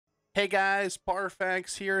Hey guys,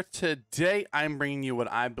 Parfax here. Today I'm bringing you what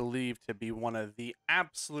I believe to be one of the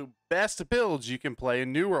absolute best builds you can play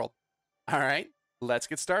in New World. Alright, let's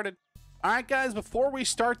get started. Alright guys, before we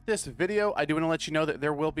start this video, I do want to let you know that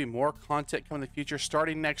there will be more content coming in the future.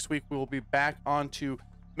 Starting next week, we will be back onto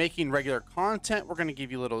making regular content. We're going to give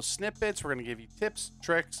you little snippets, we're going to give you tips,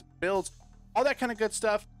 tricks, builds, all that kind of good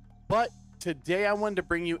stuff. But today I wanted to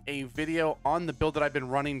bring you a video on the build that I've been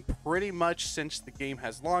running pretty much since the game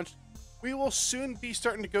has launched. We will soon be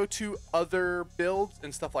starting to go to other builds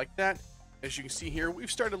and stuff like that. As you can see here,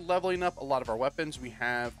 we've started leveling up a lot of our weapons. We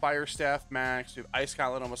have Fire Staff max, we have Ice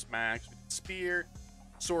Gauntlet almost max, we have Spear,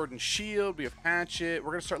 Sword and Shield, we have Hatchet.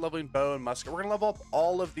 We're going to start leveling Bow and Musket. We're going to level up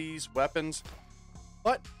all of these weapons.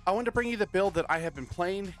 But I wanted to bring you the build that I have been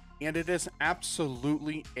playing, and it is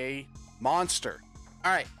absolutely a monster.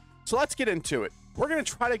 All right, so let's get into it. We're going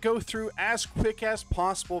to try to go through as quick as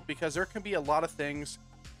possible because there can be a lot of things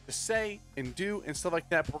to say and do and stuff like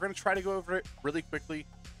that, but we're going to try to go over it really quickly.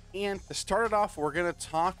 And to start it off, we're going to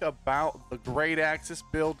talk about the Great Axe. This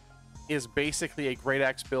build is basically a Great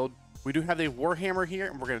Axe build. We do have a Warhammer here,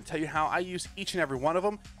 and we're going to tell you how I use each and every one of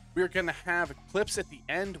them. We are going to have clips at the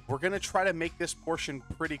end. We're going to try to make this portion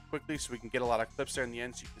pretty quickly so we can get a lot of clips there in the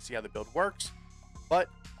end so you can see how the build works. But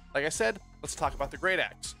like I said, let's talk about the Great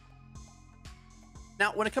Axe.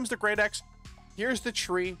 Now, when it comes to Great Axe, here's the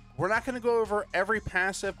tree. We're not going to go over every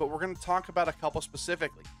passive, but we're going to talk about a couple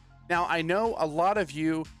specifically. Now, I know a lot of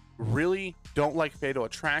you really don't like Fatal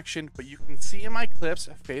Attraction, but you can see in my clips,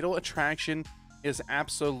 Fatal Attraction is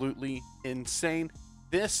absolutely insane.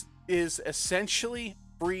 This is essentially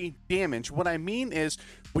free damage. What I mean is,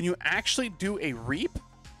 when you actually do a reap,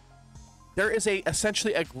 there is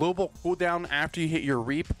essentially a global cooldown after you hit your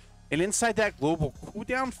reap, and inside that global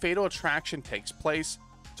cooldown, Fatal Attraction takes place.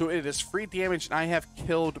 So it is free damage, and I have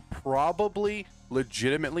killed probably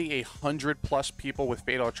legitimately 100+ people with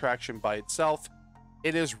Fatal Attraction by itself.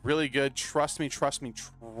 It is really good. Trust me, trust me,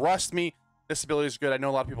 trust me. This ability is good. I know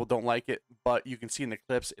a lot of people don't like it, but you can see in the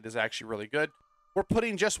clips, it is actually really good. We're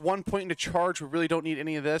putting just 1 point into charge. We really don't need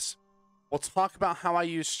any of this. We'll talk about how I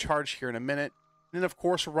use charge here in a minute. And then, of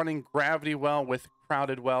course, we're running Gravity Well with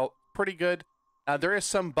Crowded Well. Pretty good. There is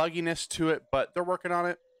some bugginess to it, but they're working on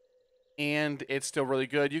it. And it's still really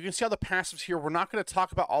good. You can see all the passives here. We're not going to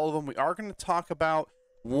talk about all of them. We are going to talk about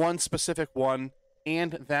one specific one,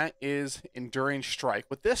 and that is Enduring Strike.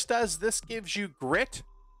 What this does, this gives you grit,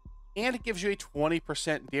 and it gives you a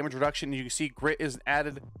 20% damage reduction. You can see grit is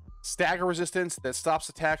added stagger resistance that stops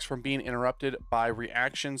attacks from being interrupted by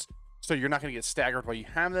reactions. So you're not going to get staggered while you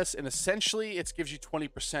have this, and essentially it gives you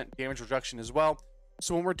 20% damage reduction as well.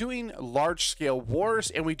 So when we're doing large-scale wars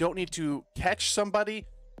and we don't need to catch somebody,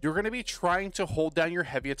 you're going to be trying to hold down your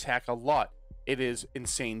heavy attack a lot. It is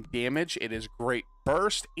insane damage, it is great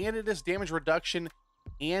burst, and it is damage reduction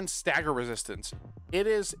and stagger resistance. It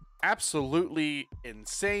is absolutely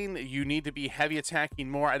insane. You need to be heavy attacking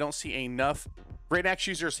more. I don't see enough Great Axe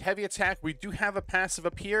users heavy attack. We do have a passive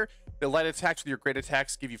up here. The light attacks with your great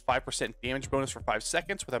attacks give you 5% damage bonus for 5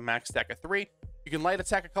 seconds with a max stack of 3. You can light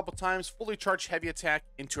attack a couple times, fully charge heavy attack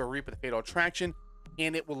into a reap with a Fatal Attraction,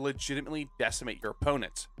 and it will legitimately decimate your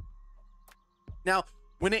opponents. Now,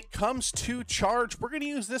 when it comes to charge, we're going to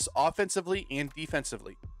use this offensively and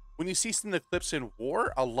defensively. When you see some of the clips in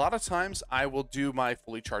war, a lot of times I will do my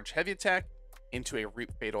fully charged heavy attack into a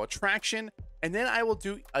reap Fatal Attraction, and then I will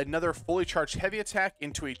do another fully charged heavy attack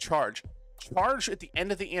into a charge. Charge at the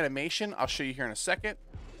end of the animation, I'll show you here in a second.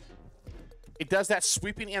 It does that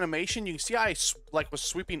sweeping animation. You can see I was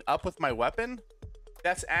sweeping up with my weapon.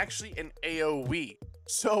 That's actually an AoE.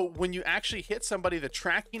 So when you actually hit somebody, the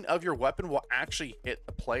tracking of your weapon will actually hit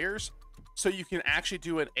the players. So you can actually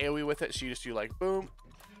do an AoE with it. So you just do like boom,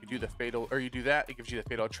 you do the fatal, or you do that, it gives you the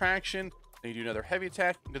Fatal Attraction. Then you do another heavy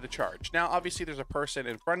attack into the charge. Now, obviously there's a person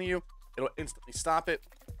in front of you. It'll instantly stop it,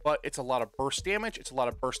 but it's a lot of burst damage. It's a lot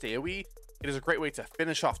of burst AoE. It is a great way to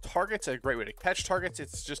finish off targets, a great way to catch targets.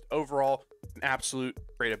 It's just overall an absolute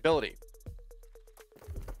great ability.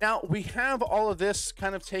 Now, we have all of this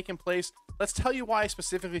kind of taken place. Let's tell you why I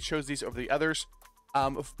specifically chose these over the others.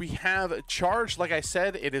 If we have charge, like I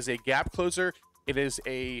said, it is a gap closer. It is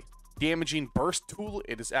a damaging burst tool.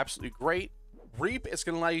 It is absolutely great. Reap is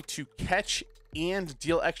going to allow you to catch and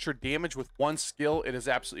deal extra damage with one skill. It is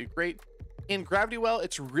absolutely great. In Gravity Well,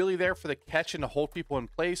 it's really there for the catch and to hold people in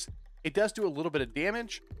place. It does do a little bit of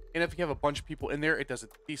damage, and if you have a bunch of people in there, it does a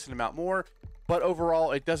decent amount more. But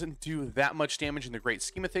overall, it doesn't do that much damage in the great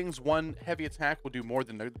scheme of things. One heavy attack will do more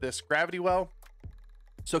than this Gravity Well.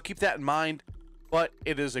 So keep that in mind. But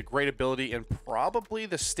it is a great ability and probably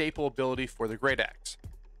the staple ability for the Great Axe.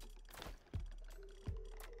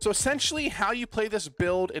 So essentially how you play this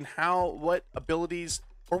build and what abilities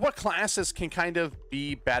or what classes can kind of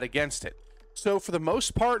be bad against it. So for the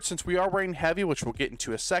most part, since we are wearing heavy, which we'll get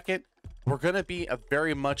into a second, we're going to be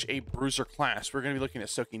very much a bruiser class. We're going to be looking at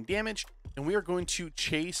soaking damage, and we are going to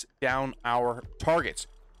chase down our targets.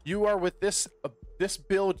 You are with this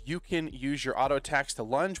build, you can use your auto attacks to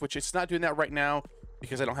lunge, which it's not doing that right now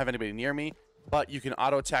because I don't have anybody near me, but you can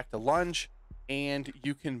auto attack to lunge, and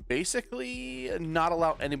you can basically not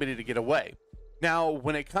allow anybody to get away. Now,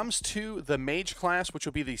 when it comes to the mage class, which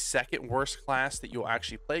will be the second worst class that you'll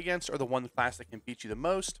actually play against, or the one class that can beat you the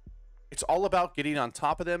most, it's all about getting on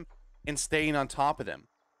top of them and staying on top of them.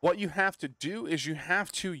 What you have to do is you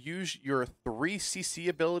have to use your 3 CC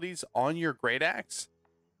abilities on your Great Axe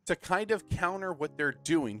to kind of counter what they're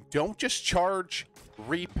doing. Don't just charge,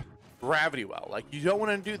 reap, gravity well. Like, you don't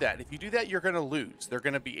want to do that. If you do that, you're going to lose. They're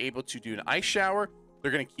going to be able to do an ice shower. They're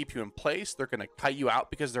going to keep you in place. They're going to kite you out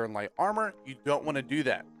because they're in light armor. You don't want to do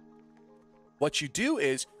that. What you do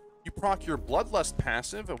is you proc your Bloodlust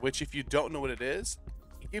passive, which, if you don't know what it is,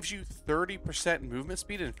 it gives you 30% movement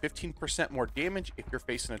speed and 15% more damage if you're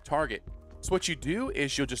facing a target. So what you do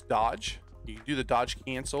is you'll just dodge. You can do the dodge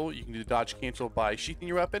cancel. You can do the dodge cancel by sheathing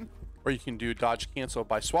your weapon, or you can do dodge cancel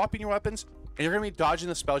by swapping your weapons. And you're going to be dodging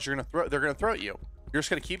the spells they're going to throw at you. You're just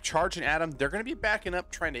going to keep charging at them. They're going to be backing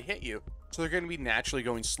up trying to hit you, so they're going to be naturally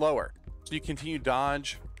going slower. So you continue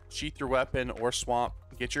dodge, sheath your weapon, or swap,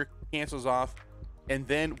 get your cancels off, and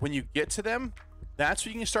then when you get to them, that's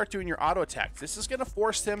when you can start doing your auto attacks. This is going to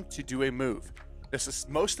force them to do a move.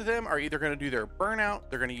 Most of them are either going to do their burnout,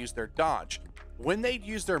 they're going to use their dodge. When they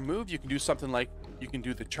use their move, you can do something like you can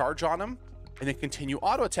do the charge on them and then continue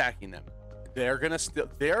auto attacking them. They're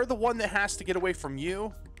the one that has to get away from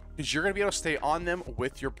you, because you're going to be able to stay on them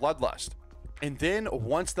with your Bloodlust. And then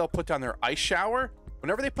once they'll put down their ice shower,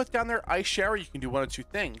 whenever they put down their ice shower, you can do one of two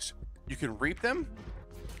things. You can reap them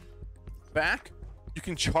back, you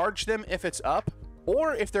can charge them if it's up,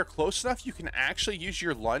 or if they're close enough, you can actually use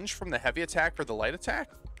your lunge from the heavy attack or the light attack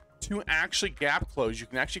to actually gap close. You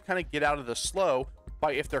can actually kind of get out of the slow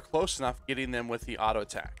by, if they're close enough, getting them with the auto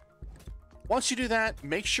attack. Once you do that,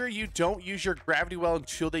 make sure you don't use your gravity well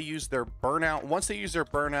until they use their burnout. Once they use their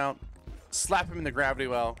burnout, slap them in the gravity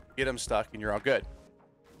well, get them stuck, and you're all good.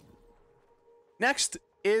 Next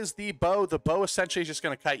is the bow. The bow essentially is just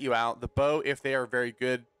going to kite you out. The bow, if they are very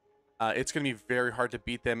good, it's going to be very hard to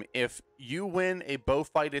beat them. If you win a bow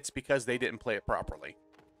fight, it's because they didn't play it properly.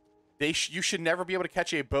 You should never be able to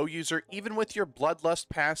catch a bow user. Even with your Bloodlust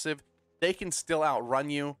passive, they can still outrun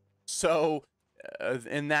you. So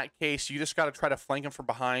in that case, you just got to try to flank them from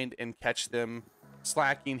behind and catch them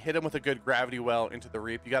slacking, hit them with a good gravity well into the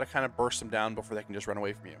reap. You got to kind of burst them down before they can just run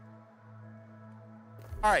away from you.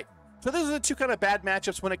 All right, so those are the two kind of bad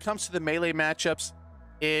matchups. When it comes to the melee matchups,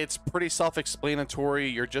 it's pretty self-explanatory.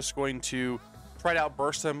 You're just going to try to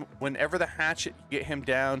outburst him. Whenever the hatchet, you get him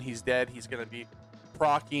down, he's dead. He's going to be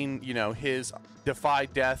procking, you know, his defy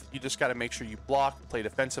death. You just got to make sure you block, play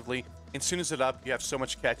defensively. As soon as it's up, you have so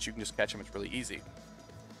much catch, you can just catch him. It's really easy.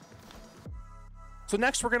 So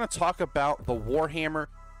next, we're going to talk about the Warhammer.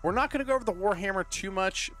 We're not going to go over the Warhammer too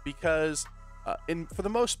much because, for the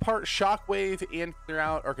most part, Shockwave and Clear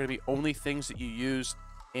Out are going to be only things that you use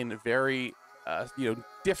in very,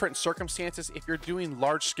 different circumstances. If you're doing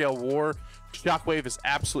large-scale war, Shockwave is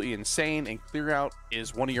absolutely insane, and Clear Out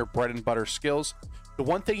is one of your bread and butter skills. The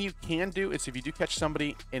one thing you can do is if you do catch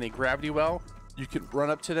somebody in a gravity well, you can run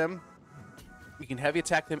up to them. You can heavy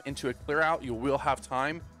attack them into a Clear Out. You will have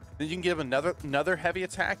time. Then you can give another heavy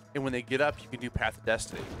attack, and when they get up, you can do Path of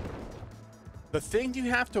Destiny. The thing you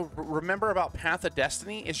have to remember about Path of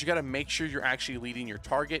Destiny is you got to make sure you're actually leading your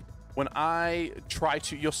target. When I try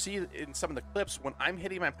to, you'll see in some of the clips, when I'm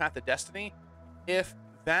hitting my Path of Destiny, if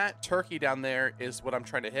that turkey down there is what I'm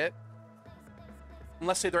trying to hit, and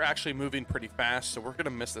let's say they're actually moving pretty fast, so we're going to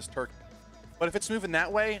miss this turkey. But if it's moving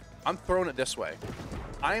that way, I'm throwing it this way.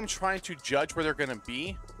 I am trying to judge where they're going to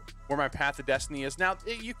be, where my Path of Destiny is. Now,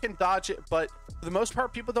 you can dodge it, but for the most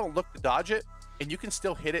part, people don't look to dodge it, and you can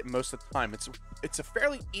still hit it most of the time. It's a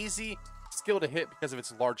fairly easy skill to hit because of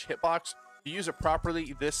its large hitbox. If you use it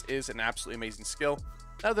properly, this is an absolutely amazing skill.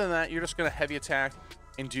 Other than that, you're just going to heavy attack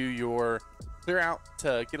and do your Clear Out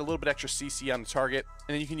to get a little bit extra CC on the target,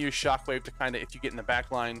 and then you can use Shockwave to kind of, if you get in the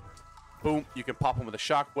back line, boom, you can pop them with a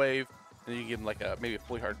Shockwave, and then you can give them like maybe a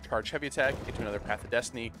fully hard charge heavy attack into another Path of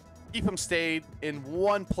Destiny. Keep them stayed in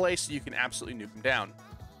one place so you can absolutely nuke them down.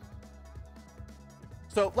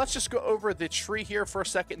 So let's just go over the tree here for a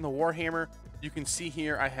second in the Warhammer. You can see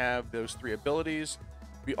here I have those 3 abilities.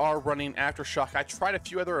 We are running Aftershock. I tried a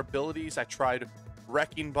few other abilities. I tried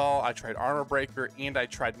Wrecking Ball, I tried Armor Breaker, and I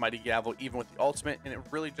tried Mighty Gavel even with the ultimate, and it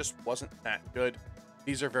really just wasn't that good.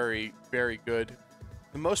 These are very, very good.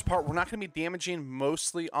 For the most part, we're not going to be damaging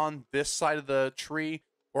mostly on this side of the tree,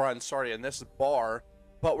 or on this bar,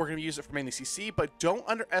 but we're going to use it for mainly CC. But don't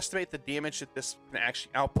underestimate the damage that this can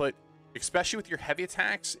actually output, especially with your heavy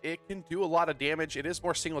attacks. It can do a lot of damage. It is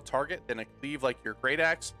more single target than a cleave like your Great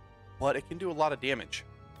Axe, but it can do a lot of damage.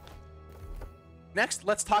 Next,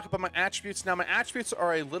 let's talk about my attributes. Now, my attributes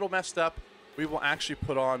are a little messed up. We will actually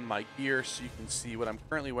put on my gear so you can see what I'm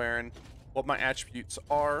currently wearing, what my attributes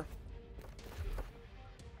are.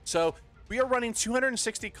 So we are running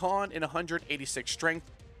 260 con and 186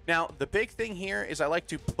 strength. Now, the big thing here is I like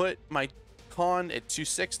to put my con at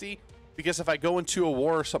 260 because if I go into a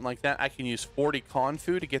war or something like that, I can use 40 con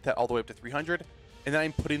food to get that all the way up to 300. And then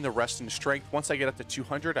I'm putting the rest into strength. Once I get up to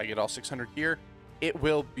 200, I get all 600 gear. It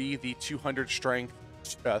will be the 200 strength,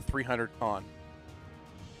 300 con.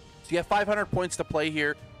 So you have 500 points to play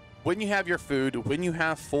here. When you have your food, when you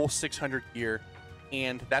have full 600 gear,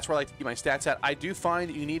 and that's where I like to keep my stats at. I do find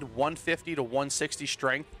that you need 150 to 160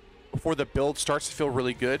 strength before the build starts to feel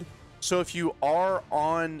really good. So if you are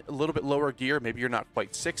on a little bit lower gear, maybe you're not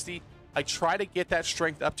quite 60, I try to get that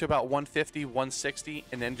strength up to about 150, 160,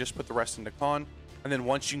 and then just put the rest into con. And then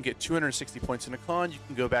once you can get 260 points into con, you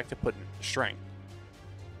can go back to putting it into strength.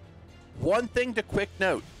 One thing to quick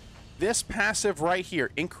note, this passive right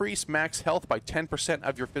here, increase max health by 10%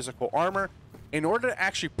 of your physical armor. In order to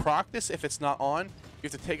actually proc this, if it's not on, you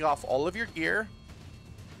have to take off all of your gear.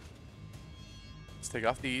 Let's take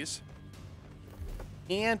off these.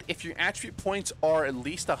 And if your attribute points are at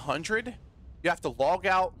least 100, you have to log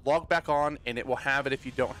out, log back on, and it will have it. If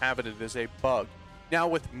you don't have it, it is a bug. Now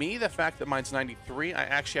with me, the fact that mine's 93, I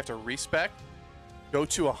actually have to respec, go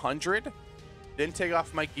to 100, then take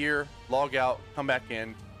off my gear, log out, come back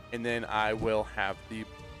in, and then I will have the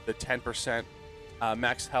 10%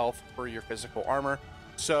 max health for your physical armor.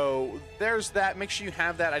 So there's that. Make sure you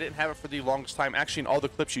have that. I didn't have it for the longest time. Actually, in all the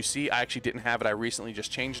clips you see, I actually didn't have it. I recently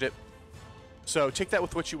just changed it. So take that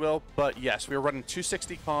with what you will. But yes, we are running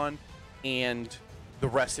 260 con and the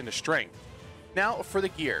rest into strength. Now for the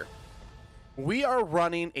gear. We are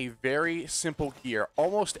running a very simple gear.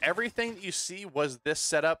 Almost everything that you see was this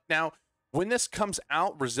setup. Now, when this comes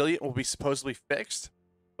out, Resilient will be supposedly fixed,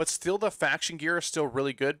 but still the faction gear is still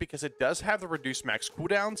really good because it does have the reduced max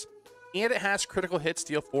cooldowns, and it has critical hits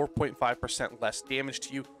deal 4.5% less damage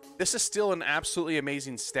to you. This is still an absolutely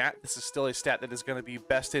amazing stat. This is still a stat that is going to be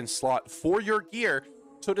best in slot for your gear,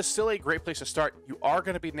 so it is still a great place to start. You are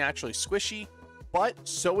going to be naturally squishy, but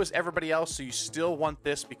so is everybody else, so you still want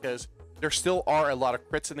this because there still are a lot of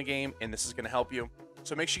crits in the game, and this is going to help you.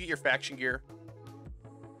 So make sure you get your faction gear.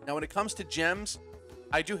 Now, when it comes to gems,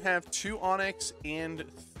 I do have 2 Onyx and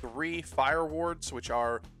 3 Fire Wards, which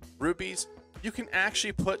are rubies. You can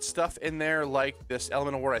actually put stuff in there like this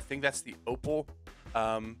Elemental Ward. I think that's the Opal.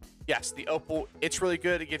 Yes, the Opal. It's really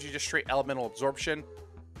good. It gives you just straight elemental absorption.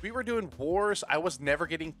 We were doing wars. I was never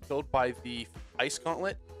getting killed by the Ice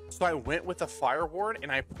Gauntlet, so I went with the Fire Ward,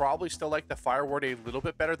 and I probably still like the Fire Ward a little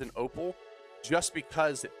bit better than Opal, just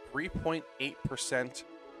because at 3.8%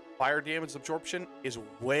 fire damage absorption is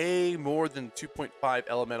way more than 2.5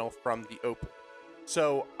 elemental from the Opal.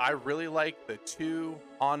 So I really like the 2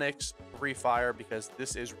 Onyx, 3 Fire, because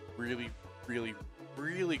this is really, really,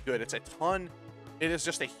 really good. It's a ton. It is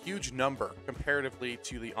just a huge number comparatively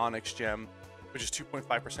to the Onyx gem, which is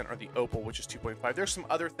 2.5%, or the Opal, which is 2.5. There's some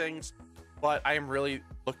other things, but I am really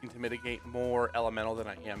looking to mitigate more elemental than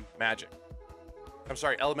I am magic. I'm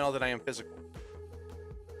sorry, elemental than I am physical.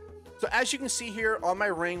 So as you can see here on my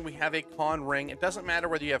ring, we have a con ring. It doesn't matter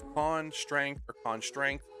whether you have con strength or con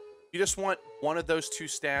strength. You just want one of those 2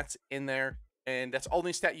 stats in there, and that's the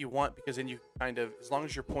only stat you want, because then you kind of, as long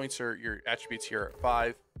as your points or your attributes here are at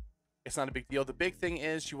 5, it's not a big deal. The big thing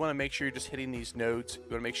is you want to make sure you're just hitting these nodes. You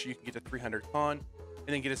want to make sure you can get to 300 con and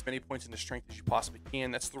then get as many points into strength as you possibly can.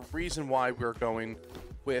 That's the reason why we're going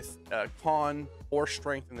with con or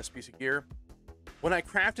strength in this piece of gear. When I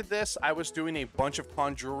crafted this, I was doing a bunch of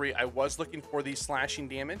con jewelry. I was looking for the slashing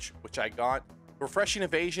damage, which I got. Refreshing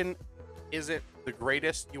evasion isn't the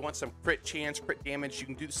greatest. You want some crit chance, crit damage. You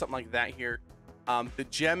can do something like that here. The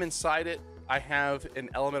gem inside it, I have an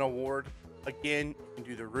elemental ward. Again, you can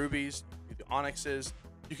do the rubies, you can do the onyxes.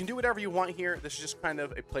 You can do whatever you want here. This is just kind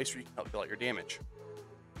of a place where you can calculate your damage.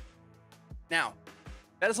 Now,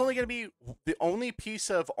 that is only going to be the only piece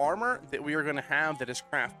of armor that we are going to have that is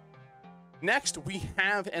crafted. Next, we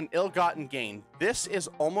have an ill-gotten gain. This is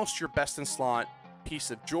almost your best in slot piece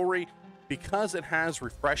of jewelry because it has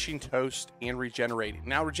refreshing toast and regenerating.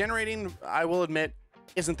 Now, regenerating, I will admit,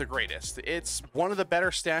 isn't the greatest. It's one of the better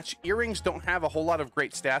stats. Earrings don't have a whole lot of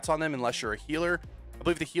great stats on them unless you're a healer. I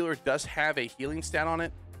believe the healer does have a healing stat on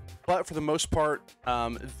it, but for the most part,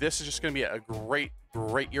 this is just going to be a great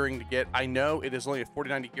earring to get. I know it is only a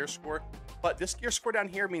 4090 gear score, but this gear score down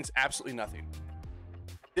here means absolutely nothing.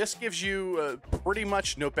 This gives you pretty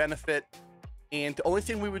much no benefit, and the only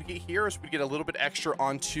thing we would get here is we get a little bit extra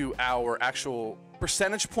onto our actual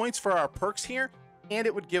percentage points for our perks here, and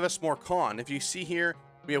it would give us more con. If you see here,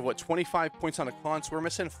 we have what, 25 points on a con, so we're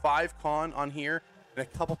missing 5 con on here, and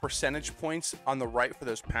a couple percentage points on the right for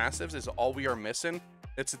those passives is all we are missing.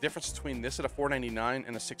 It's the difference between this at a 499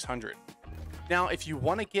 and a 600. Now, if you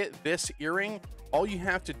want to get this earring, all you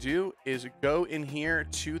have to do is go in here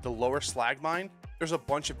to the lower slag mine. There's a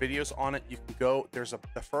bunch of videos on it. You can go, there's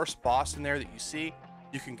the first boss in there that you see.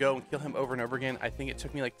 You can go and kill him over and over again. I think it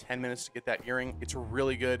took me like 10 minutes to get that earring. It's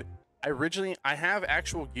really good. I have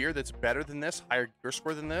actual gear that's better than this, higher gear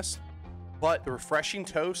score than this, but the refreshing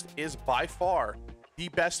toast is by far the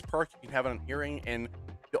best perk you can have on an earring. And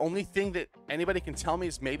the only thing that anybody can tell me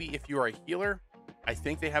is maybe if you are a healer, I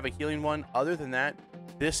think they have a healing one. Other than that,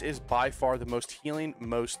 this is by far the most healing,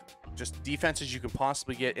 most just defenses you can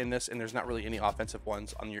possibly get in this, and there's not really any offensive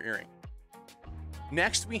ones on your earring.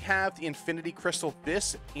 Next, we have the Infinity Crystal.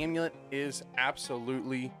 This amulet is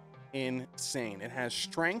absolutely insane. It has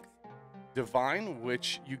Strength, Divine,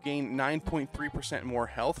 which you gain 9.3% more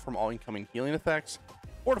health from all incoming healing effects.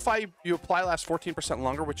 Fortify, you apply, lasts 14%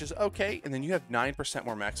 longer, which is okay, and then you have 9%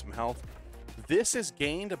 more maximum health. This is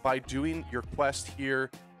gained by doing your quest here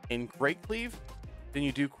in Great Cleave, then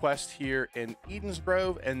you do quest here in Eden's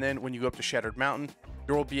Grove, and then when you go up to Shattered Mountain,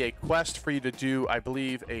 there will be a quest for you to do, I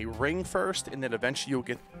believe, a ring first, and then eventually you'll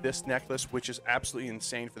get this necklace, which is absolutely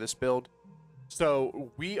insane for this build. So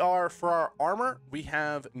we are, for our armor, we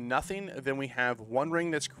have nothing. Then we have one ring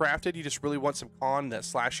that's crafted. You just really want some con, that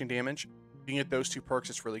slashing damage. You can get those 2 perks,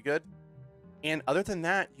 it's really good. And other than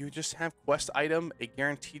that, you just have quest item, a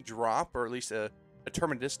guaranteed drop, or at least a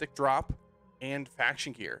deterministic drop, and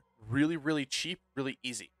faction gear. Really cheap, really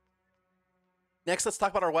easy. Next, let's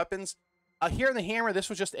talk about our weapons. Here in the hammer, this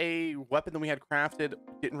was just a weapon that we had crafted.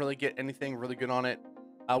 Didn't really get anything really good on it.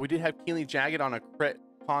 We did have Keenly Jagged on a crit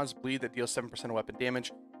cause bleed that deals 7% of weapon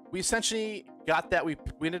damage. We essentially got that. We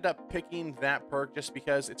ended up picking that perk just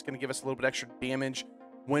because it's going to give us a little bit extra damage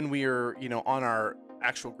when we are, you know, on our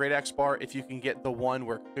actual Great Axe bar. If you can get the one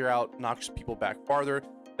where Clear Out knocks people back farther,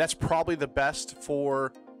 that's probably the best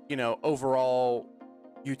for, you know, overall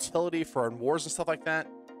utility for our wars and stuff like that,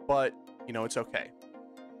 but you know, it's okay.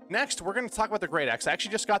 Next, we're going to talk about the Great Axe. I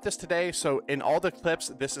actually just got this today, so in all the clips,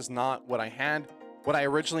 this is not what I had. What I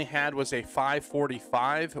originally had was a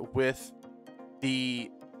 545 with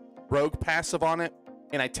the Rogue passive on it,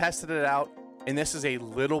 and I tested it out, and this is a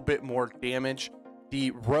little bit more damage.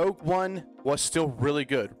 The Rogue one was still really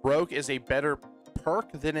good. Rogue is a better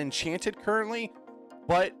perk than Enchanted currently,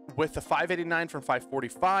 but with the 589 from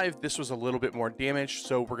 545, this was a little bit more damage,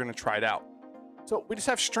 so we're going to try it out. So we just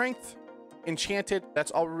have Strength, Enchanted.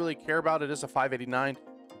 That's all we really care about. It is a 589,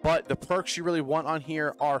 but the perks you really want on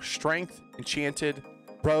here are Strength, Enchanted,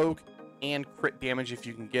 Rogue, and crit damage if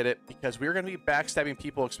you can get it, because we're going to be backstabbing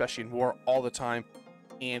people, especially in war, all the time,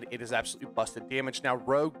 and it is absolutely busted damage. Now,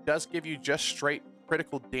 Rogue does give you just straight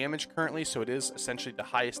critical damage currently, so it is essentially the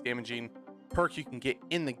highest damaging perk you can get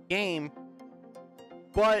in the game,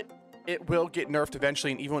 but it will get nerfed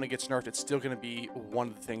eventually, and even when it gets nerfed, it's still going to be one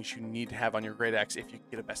of the things you need to have on your Great Axe if you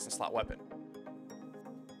get a best in slot weapon.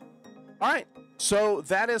 All right, so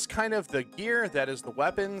that is kind of the gear. That is the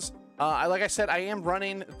weapons. Like I said, I am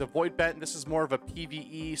running the Void Bent. This is more of a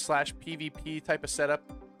PvE/PvP type of setup.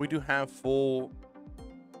 We do have full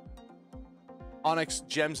Onyx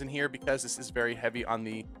gems in here because this is very heavy on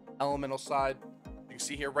the elemental side. You can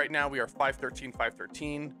see here right now we are 513,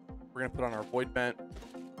 513. We're going to put on our Void Bent.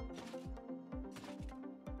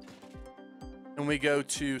 And we go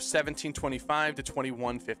to 1725 to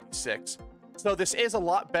 2156. So this is a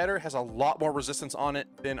lot better, has a lot more resistance on it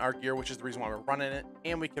than our gear, which is the reason why we're running it,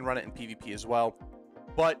 and we can run it in PvP as well,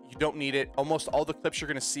 but you don't need it. Almost all the clips you're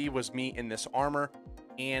going to see was me in this armor,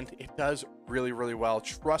 and it does really well.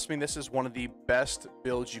 Trust me, this is one of the best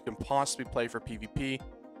builds you can possibly play for PvP,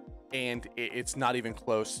 and it's not even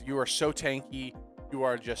close. You are so tanky.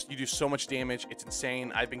 You do so much damage. It's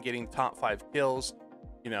insane. I've been getting top 5 kills,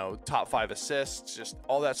 you know, top 5 assists, just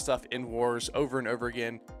all that stuff in wars over and over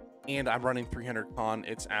again. And I'm running 300 con.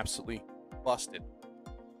 It's absolutely busted.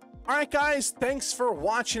 All right, guys, thanks for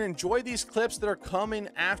watching. Enjoy these clips that are coming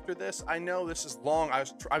after this. I know this is long.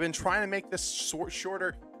 I've been trying to make this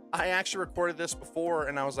shorter. I actually recorded this before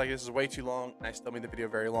and I was like, this is way too long, and I still made the video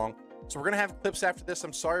very long. So we're gonna have clips after this.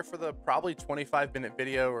 I'm sorry for the probably 25-minute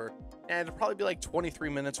video, or it'll probably be like 23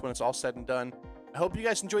 minutes when it's all said and done. I hope you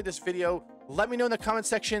guys enjoyed this video. Let me know in the comment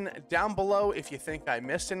section down below if you think I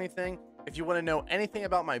missed anything. If you want to know anything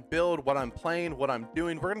about my build, what I'm playing, what I'm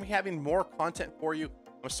doing, we're gonna be having more content for you.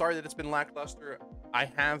 I'm sorry that it's been lackluster. I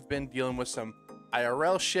have been dealing with some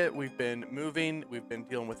IRL shit. We've been moving, we've been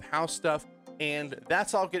dealing with house stuff, and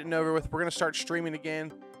that's all getting over with. We're gonna start streaming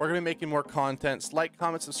again. We're gonna be making more content. Like,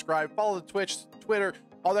 comment, subscribe, follow the Twitch, Twitter,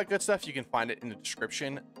 all that good stuff. You can find it in the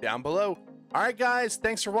description down below. All right, guys,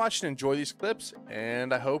 thanks for watching. Enjoy these clips,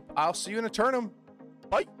 and I hope I'll see you in a tournament.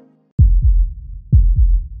 Bye.